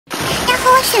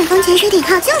旋风潜水艇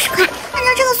号就是快，按照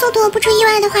这个速度，不出意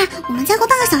外的话，我们再过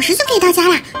半个小时就可以到家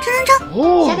了。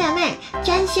冲！小表妹，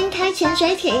专心开潜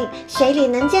水艇，水里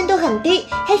能见度很低，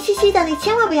黑漆漆的，你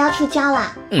千万不要触礁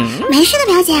了。没事的，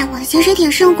表姐，我的潜水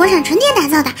艇是用国产纯电打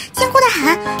造的，坚固的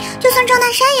很，就算撞大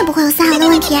山也不会有丝毫的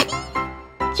问题。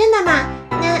真的吗？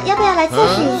那要不要来测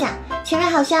试一下？前面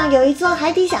好像有一座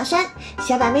海底小山，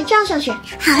小表妹撞上去。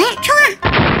好嘞，冲啊！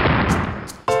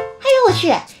哎呦我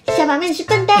去，小表妹你是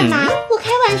笨蛋吗？我开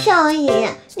玩笑而已，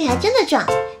你还真的撞，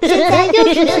现在又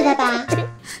出事了吧？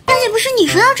表姐不是你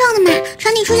说要撞的吗？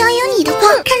船底触礁也有你的锅，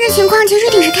看这情况潜水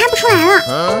艇是开不出来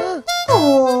了。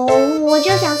我就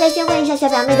想再先问一下小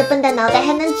表妹的笨蛋脑袋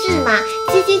还能治吗？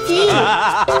急！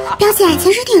表姐，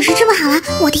潜水艇是治不好了，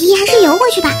我提议还是游过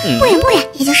去吧，不远，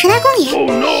也就10来公里。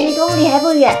10公里还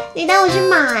不远，你当我是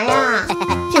马呀？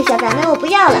这小表妹我不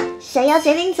要了，谁要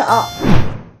谁领走。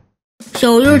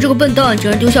小月这个笨蛋竟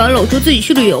然丢下俺老周自己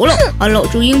去旅游了！俺老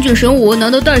周英俊神武，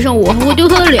难道带上我还会丢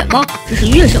他的脸吗？真是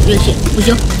越想越气！不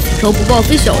行，此仇不报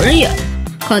非小人也。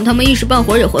看他们一时半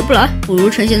会儿也回不来，不如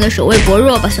趁现在守卫薄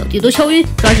弱，把小弟都敲晕，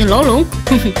抓进牢笼。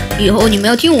以后你们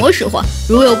要听我使唤，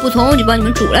如有不从就把你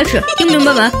们煮来吃，听明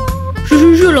白没？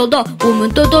是，老大，我们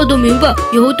大都明白，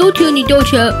以后都听你调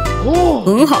遣。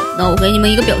很好，那我给你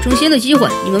们一个表忠心的机会，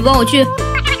你们帮我去。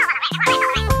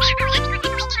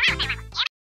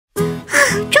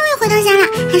终于回到家了，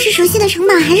还是熟悉的城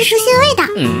堡，还是熟悉的味道。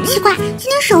奇怪，今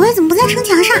天守卫怎么不在城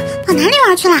墙上，跑哪里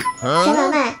玩去了？小表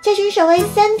妹，这群守卫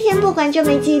3天不管就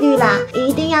没纪律了，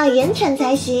一定要严惩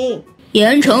才行。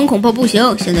严惩恐怕不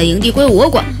行，现在营地归我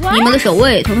管，你们的守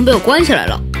卫统统被我关起来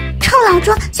了。臭老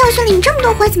猪，教训了你这么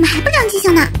多回，怎么还不长记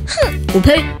性呢？哼！我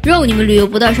呸！让你们旅游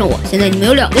不带上我，现在你们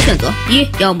有2个选择：一，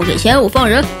要么给钱我放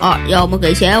人；2，要么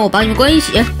给钱我把你们关一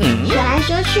起。说来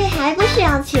说去还不是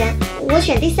要钱，我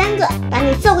选第3个，把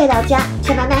你送回老家。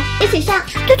小表妹，一起上！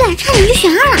对，差点就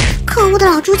选2了，可恶的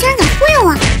老猪竟然敢忽悠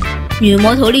我！女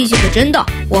魔头力气可真大，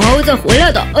我还会再回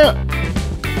来的。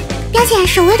表姐，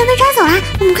守卫都被抓走了，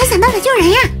我们快想办法救人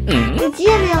呀！你急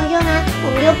也没有用啊，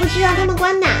我们又不知道他们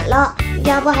关哪了，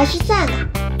要不还是算了。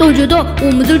大姐大，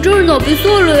我们在这儿呢，别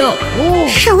算了呀！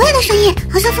守卫的声音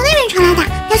好像从那边传来的，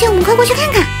表姐，我们快过去看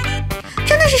看。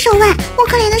真的是守卫，我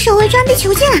可怜的守卫居然被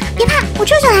囚禁了，别怕，我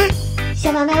救来。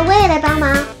小表妹，我也来帮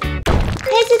忙。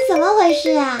这怎么回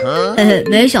事啊？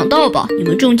没想到吧？你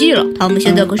们中计了，他们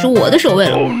现在可是我的守卫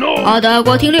了。阿呆阿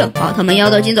瓜听令，把他们押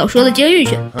到今早说的监狱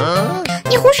去。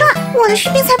你胡说，我的士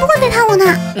兵才不会背叛我呢。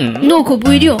那可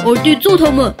不一定，二弟揍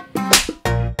他们。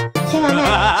小表妹，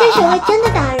这守卫真的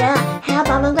打人，还要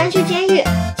把我们关去监狱，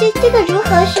这个如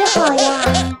何是好呀？